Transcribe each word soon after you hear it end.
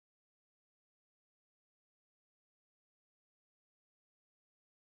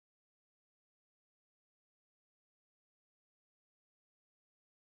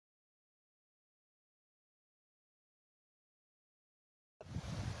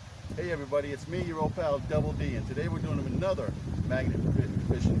Hey everybody, it's me, your old pal Double D, and today we're doing another magnet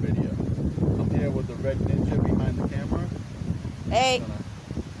fishing video. I'm here with the Red Ninja behind the camera. Hey!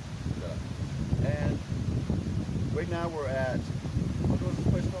 And right now we're at, what was this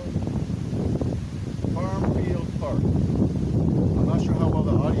place called? Farmfield Park. I'm not sure how well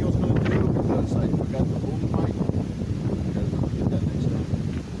the audio is going to do because I forgot the boom mic. You guys will get that next time.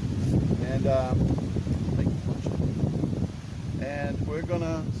 And we're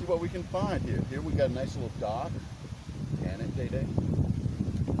gonna see what we can find here. Here we got a nice little dock. Can it, Day Day?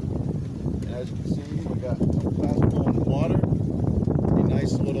 And as you can see, we got fast flowing water. A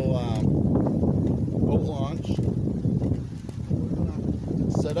nice little boat launch. We're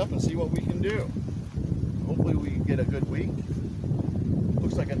gonna set up and see what we can do. Hopefully we get a good week.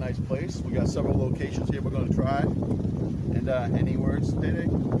 Looks like a nice place. We got several locations here we're gonna try. And any words, Day Day?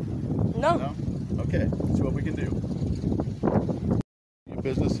 No. No? Okay, let's see what we can do.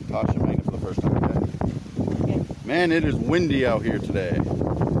 Business and toss your magnet for the first time today. Okay. Man, it is windy out here today.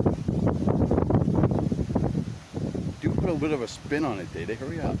 Do put a bit of a spin on it, Day Day.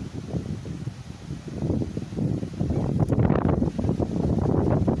 Hurry up.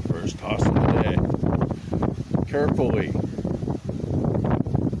 First toss of the day. Carefully.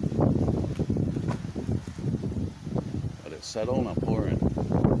 Let it settle and I'll pull her in.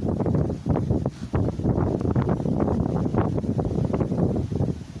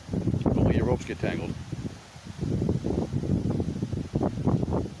 Your ropes get tangled.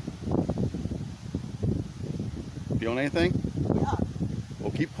 Feeling anything? Yeah.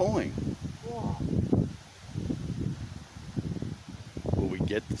 Well, keep pulling. Yeah. Will we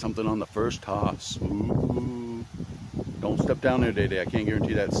get something on the first toss? Ooh. Don't step down there, Day Day. I can't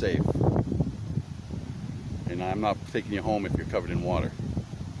guarantee that's safe. And I'm not taking you home if you're covered in water.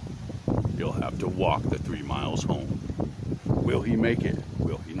 You'll have to walk the 3 miles home. Will he make it?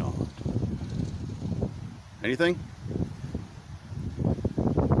 Will he not? Anything?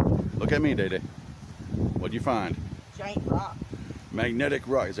 Look at me, Day Day. What'd you find? Giant rock. Magnetic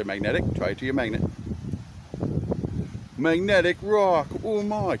rock. Is it magnetic? Try it to your magnet. Magnetic rock. Oh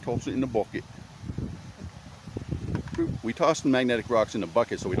my. Toss it in the bucket. We toss the magnetic rocks in the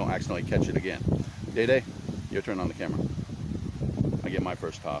bucket so we don't accidentally catch it again. Day Day, your turn on the camera. I get my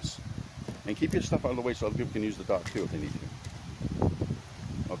first toss. And keep your stuff out of the way so other people can use the dock too if they need to.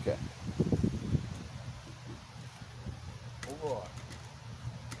 Okay. Alright.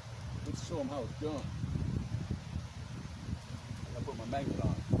 Let's show them how it's done. I gotta put my magnet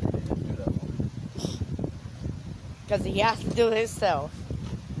on. Maybe they didn't do that one. Because he has to do it himself.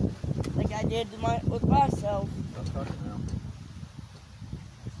 Like I did with myself. Don't touch it now.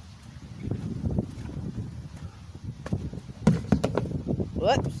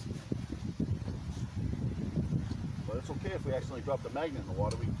 Whoops. But it's okay if we accidentally drop the magnet in the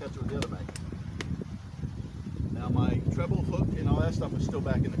water. We can catch it with the other magnet. Now my treble hook and all that stuff is still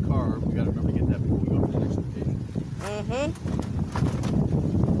back in the car. We got to remember to get that before we go to the next location.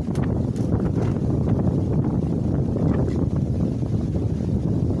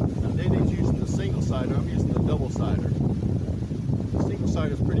 Now Day Day's using the single sider. I'm using the double sider. The single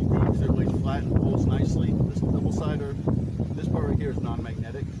sider is pretty good because it lays flat and pulls nicely. This double sider, this part right here is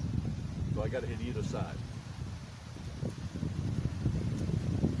non-magnetic, so I got to hit either side.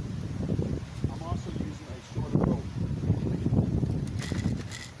 I'm also using a shorter rope.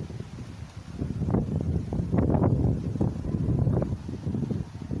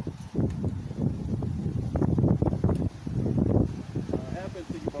 I have been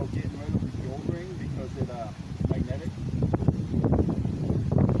thinking about getting rid of the old ring because it's magnetic.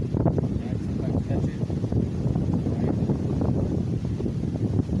 And I can sometimes catch it.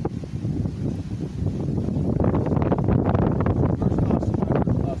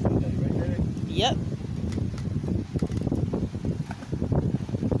 Yep.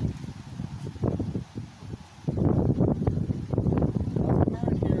 I'm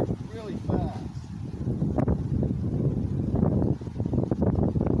current here really fast.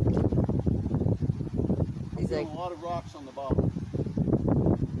 I'm feeling a lot of rocks on the bottom.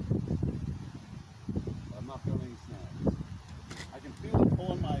 I'm not feeling any snags. I can feel it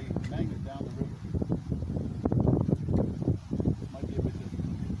pulling my magnet down the river. Might be a bit difficult.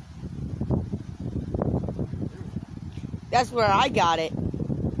 That's where I got it.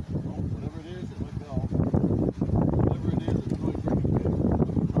 Whatever it is, it let go. Whatever it is, it's really freaking good.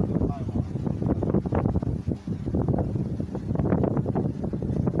 Turn the time on.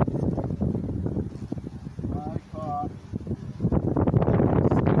 I caught.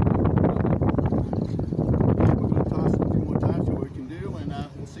 Okay, we're going to toss it a few more times, see what we can do, and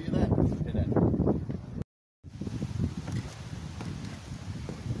we'll see you then. Okay, then.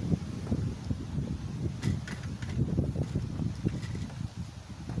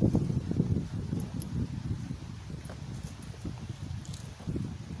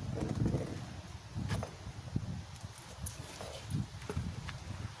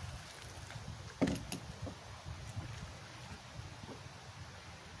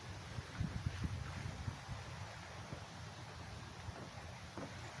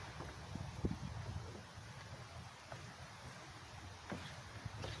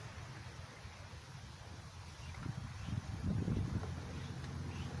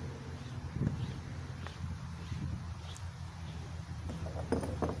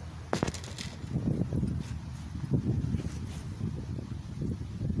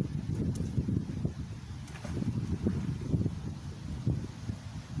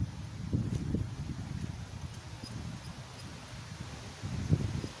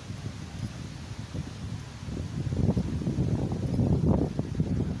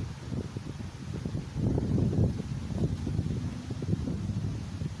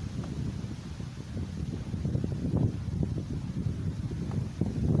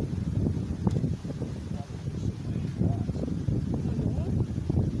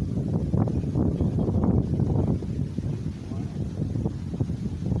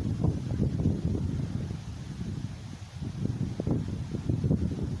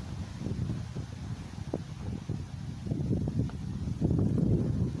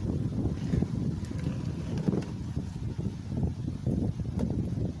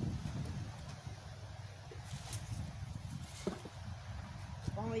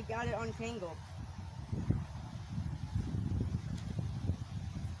 it untangled.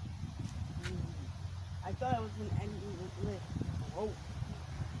 I thought it was an end lift. Oh.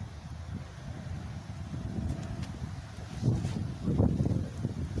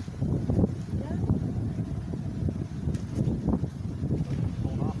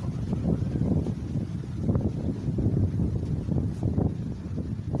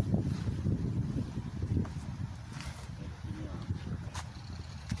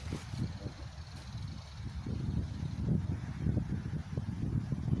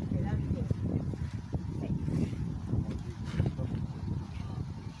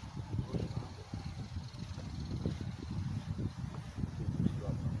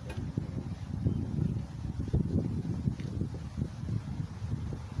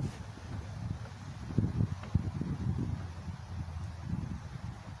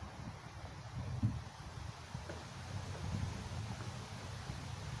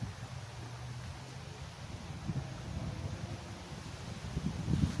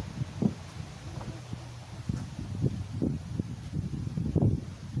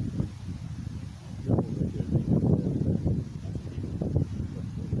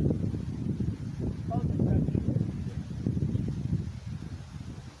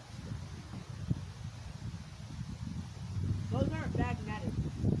 Those aren't magnetic.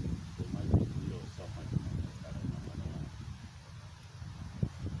 They might be real or something. I don't know.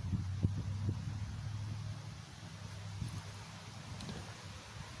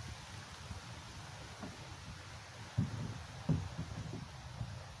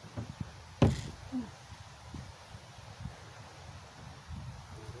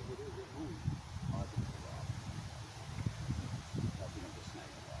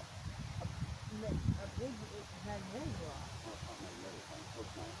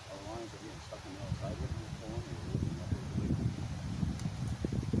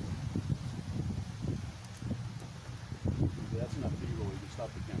 That's enough B-roll. You can stop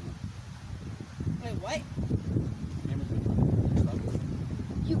the camera. Wait, what? Camera's been running. Stop it.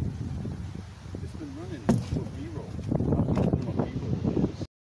 You. It's been running for B-roll. I don't know what B-roll is.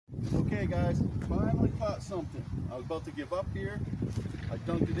 Okay, guys, finally caught something. I was about to give up here. I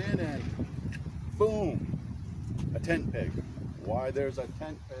dunked it in and boom, a tent peg. Why there's a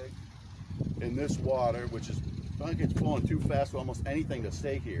tent peg in this water, which is, I think it's flowing too fast for almost anything to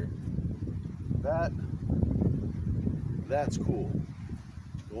stay here. That's cool,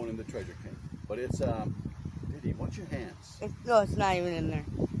 going in the treasure cave. But it's, Diddy, watch your hands. No, it's not even in there.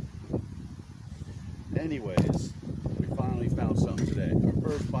 Anyways, we finally found something today. Our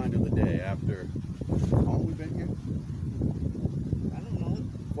first find of the day after, how long we been here? I don't know.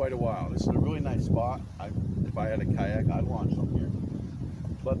 Quite a while. This is a really nice spot. If I had a kayak, I'd launch from here.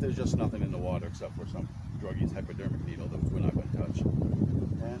 But there's just nothing in the water except for some druggies hypodermic needle that we're not going to touch.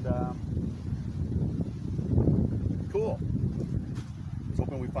 And cool. Let's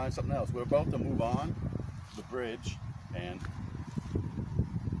hoping we find something else. We're about to move on the bridge and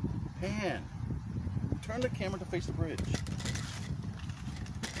pan. Turn the camera to face the bridge.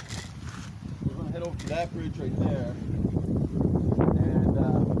 We're going to head over to that bridge right there. And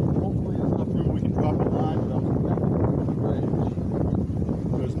hopefully there's enough room we can drop a line without connecting to the bridge.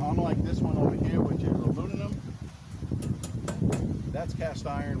 Because unlike this one over here, which is aluminum, that's cast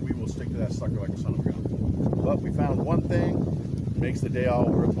iron. We will stick to that sucker like a son of a gun. But we found one thing, makes the day all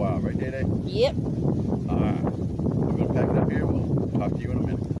worthwhile, right, Day-Day? Yep. Alright, we're going to pack it up here. We'll talk to you in a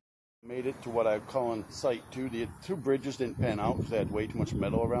minute. Made it to what I'm calling Site 2. The two bridges didn't pan out because they had way too much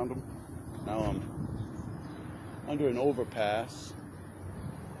metal around them. Now I'm under an overpass.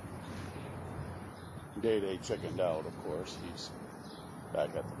 Day-Day chickened out, of course. He's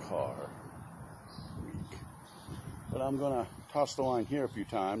back at the car. Weak. But I'm going to toss the line here a few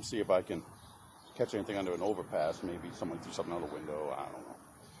times, see if I can catch anything under an overpass. Maybe someone threw something out a window. I don't know.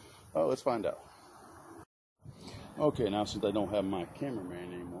 Oh, let's find out. Okay, now since I don't have my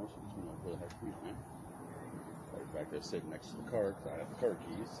cameraman anymore, so I'm going to where the heck we went. Right back there sitting next to the car, because I have the car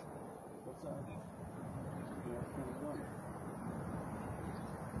keys. What's that?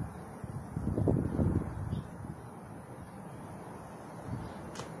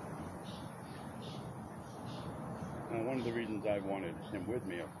 Now, one of the reasons I wanted him with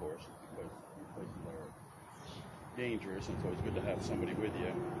me, of course, is because these places are dangerous, and so it's good to have somebody with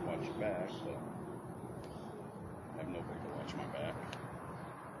you, watch your back, but I have nobody to watch my back,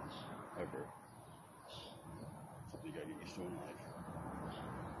 ever. Something you gotta get used to in life.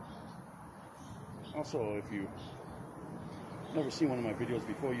 Also, if you've never seen one of my videos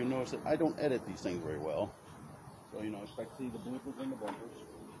before, you'll notice that I don't edit these things very well. So, expect to see the bloopers and the bumpers.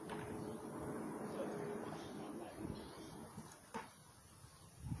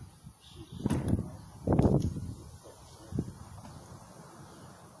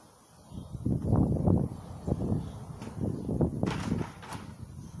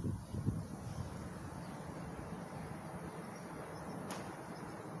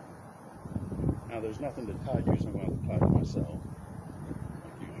 there's nothing to tie to, so I'm going to have to tie to myself.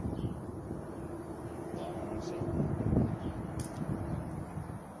 Like usual. Tie on myself.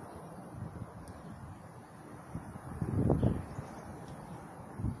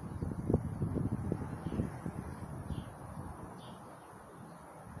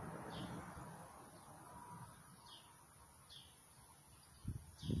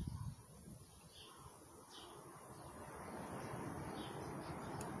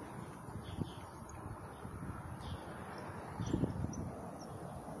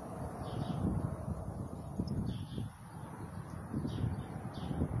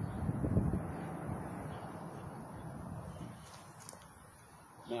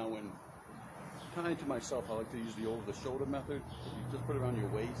 Now, when tying to myself, I like to use the over-the-shoulder method. If you just put it around your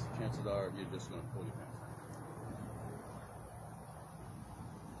waist, chances are you're just going to pull your pants down.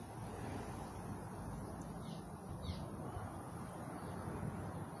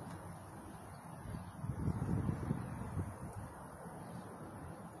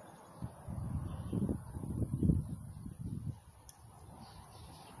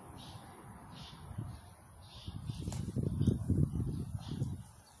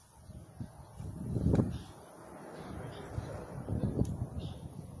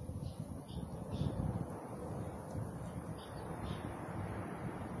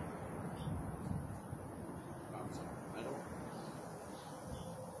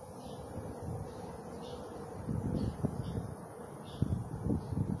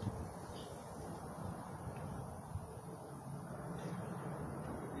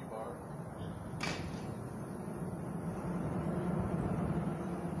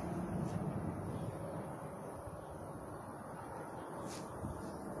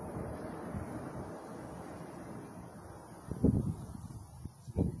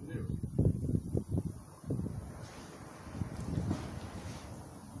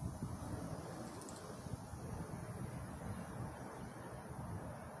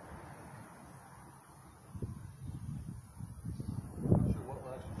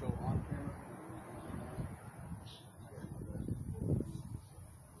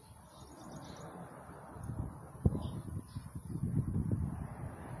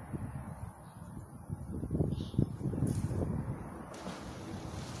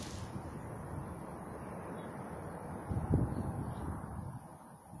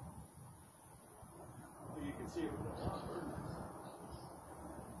 See it with the water.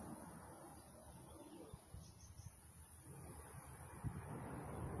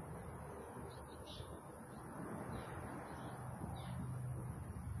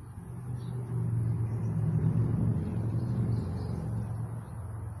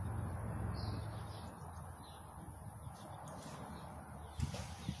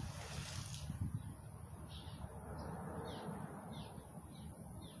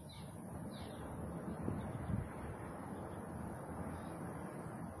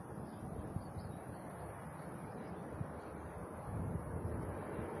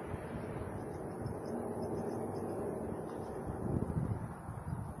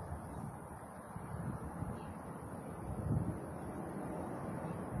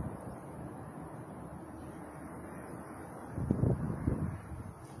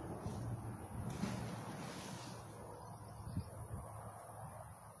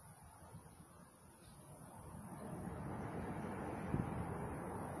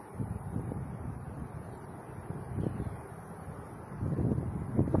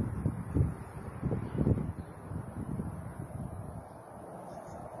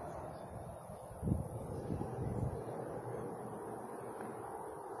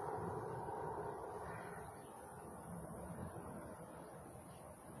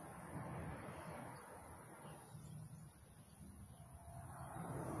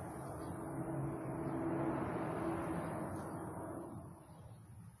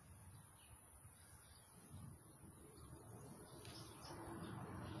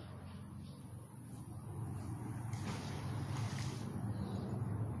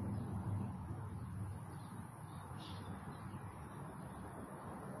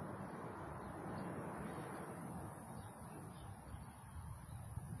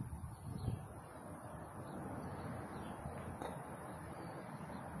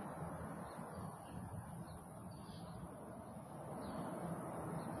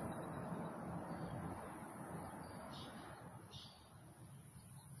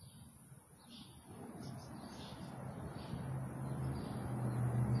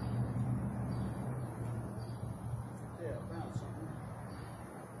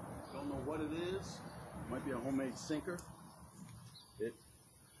 What it is, might be a homemade sinker. It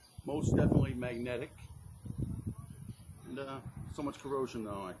most definitely magnetic, and so much corrosion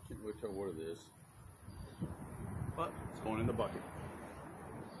though I can't really tell what it is. But it's going in the bucket.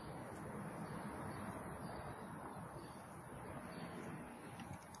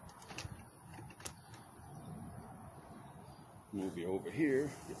 Move you over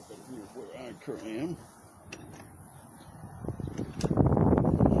here, get a better view of where I currently am.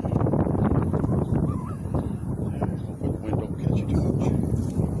 Hope the wind don't catch you too much.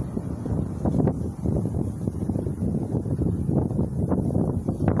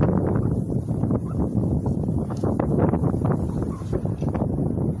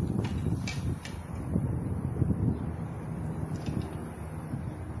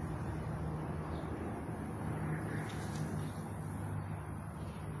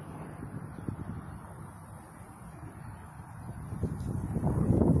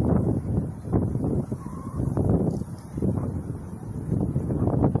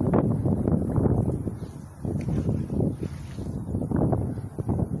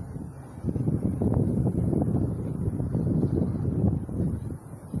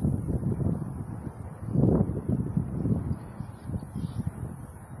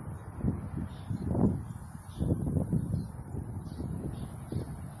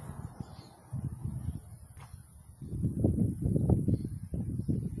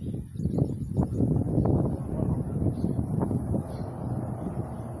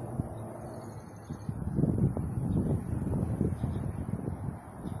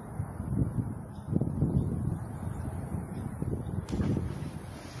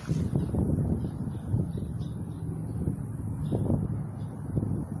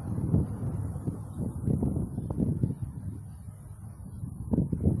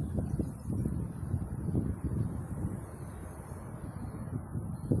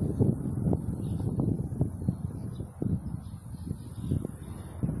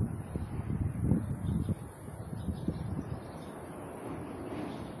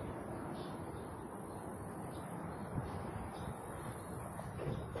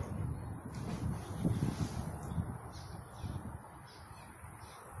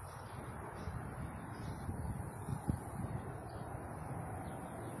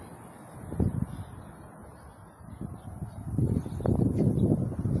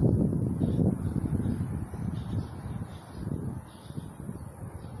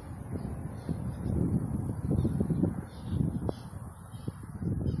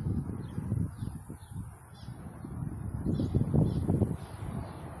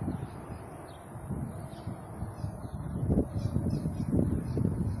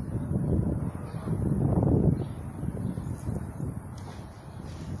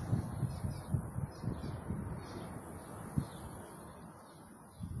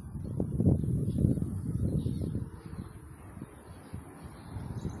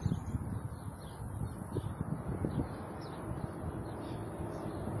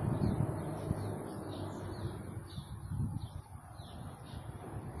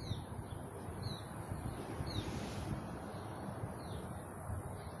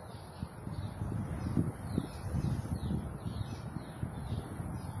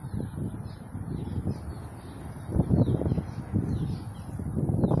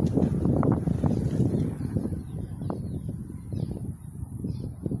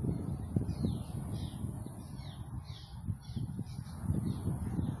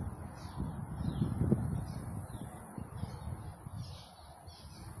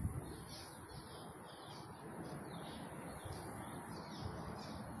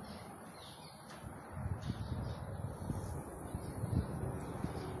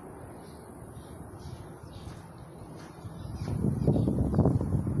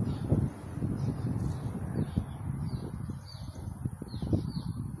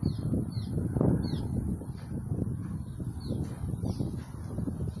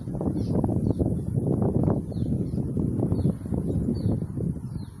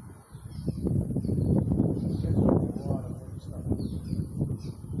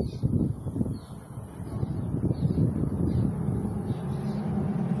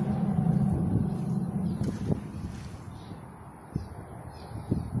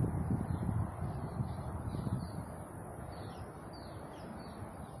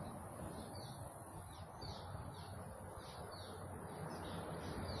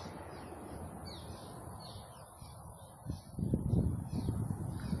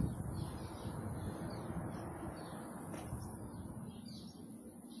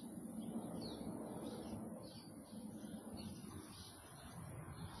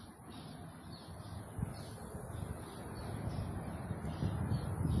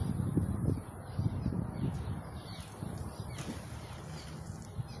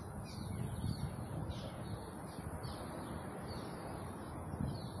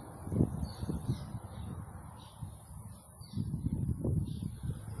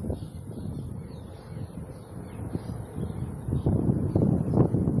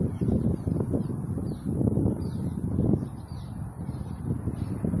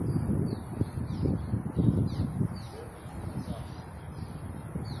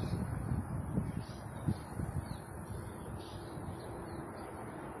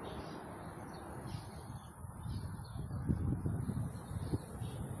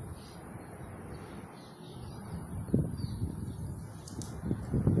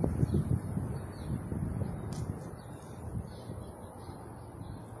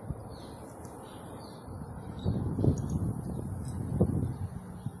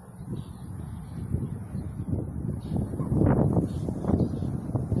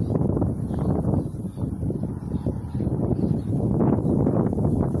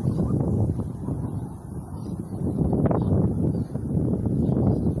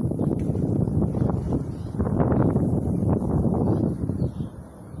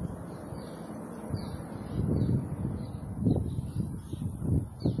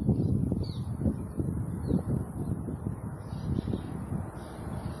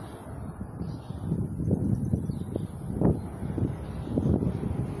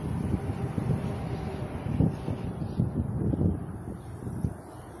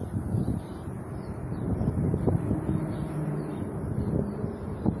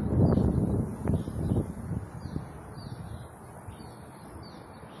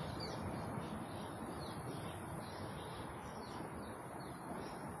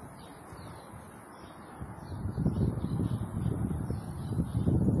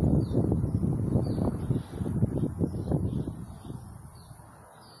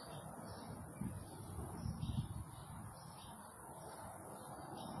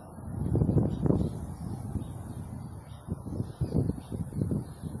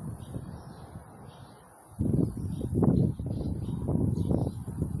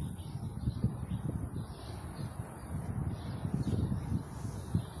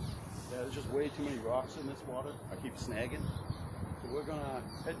 way too many rocks in this water. I keep snagging. So we're gonna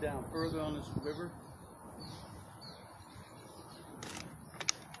head down further on this river.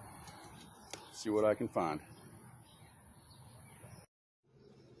 See what I can find.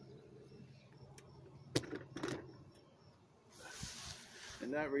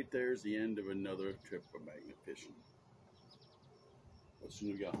 And that right there is the end of another trip of magnet fishing. As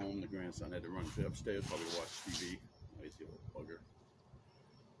soon as we got home, the grandson had to run upstairs, probably to watch TV. Lazy little bugger.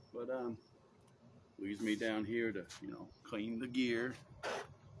 But leaves me down here to, you know, clean the gear,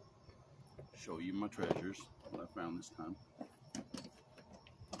 show you my treasures, what I found this time.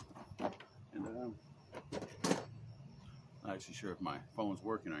 And I'm not actually sure if my phone's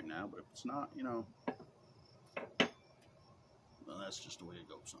working right now, but if it's not, you know, well, that's just the way it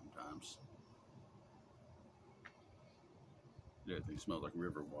goes sometimes. Everything smells like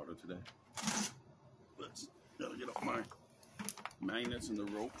river water today. Let's gotta get off my magnets and the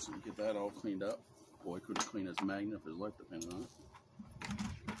ropes and get that all cleaned up. Boy, couldn't clean his magnet if his life depended on it.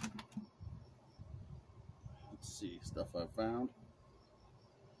 Let's see, stuff I found.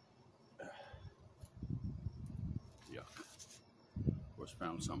 Yuck. Of course,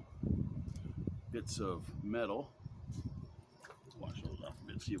 found some bits of metal. Wash those off a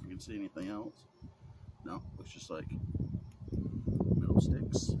bit, see if we can see anything else. No, looks just like metal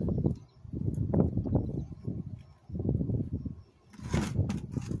sticks.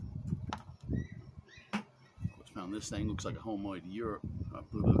 Found this thing, looks like a homemade lure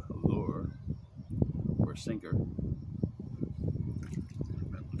or sinker. Look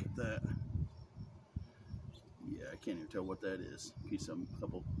at that. Yeah, I can't even tell what that is. Piece of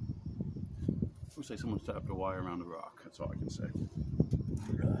couple. Looks like someone's tapped a wire around the rock. That's all I can say.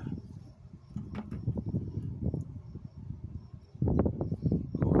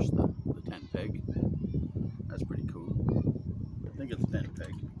 Of course, the tent peg. That's pretty cool. I think it's a tent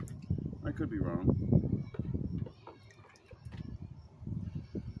peg. I could be wrong.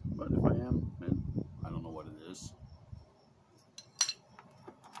 But if I am, then I don't know what it is.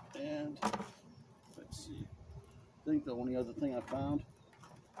 And let's see. I think the only other thing I found,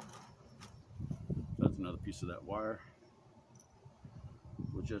 that's another piece of that wire,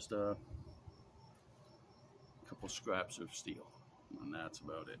 was just a couple scraps of steel, and that's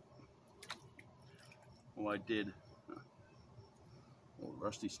about it. Well, I did old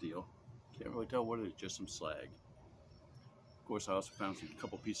rusty steel. Can't really tell what it is, just some slag. Of course, I also found a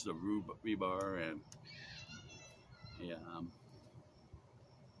couple pieces of rebar and a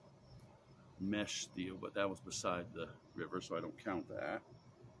mesh steel, but that was beside the river, so I don't count that.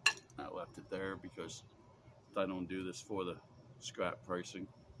 I left it there because if I don't do this for the scrap pricing,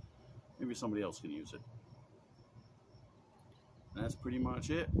 maybe somebody else can use it. And that's pretty much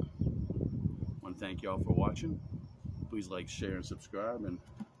it. I want to thank y'all for watching. Please like, share, and subscribe. And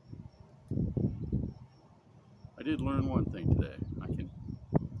I did learn one thing today.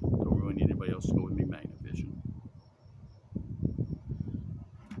 Don't really need anybody else to go with me magnet fishing.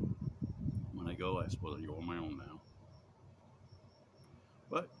 When I go, I suppose I go on my own now.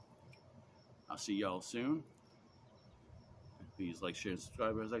 But I'll see y'all soon. Please like, share, and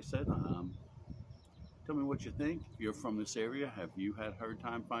subscribe, as I said. Tell me what you think. If you're from this area, have you had a hard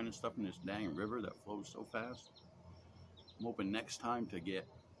time finding stuff in this dang river that flows so fast? I'm hoping next time to get,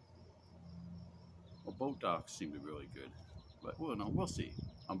 well, boat docks seem to be really good. But well, no, we'll see.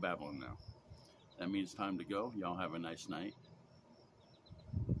 I'm babbling now. That means time to go. Y'all have a nice night.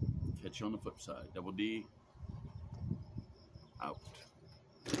 Catch you on the flip side. Double D out.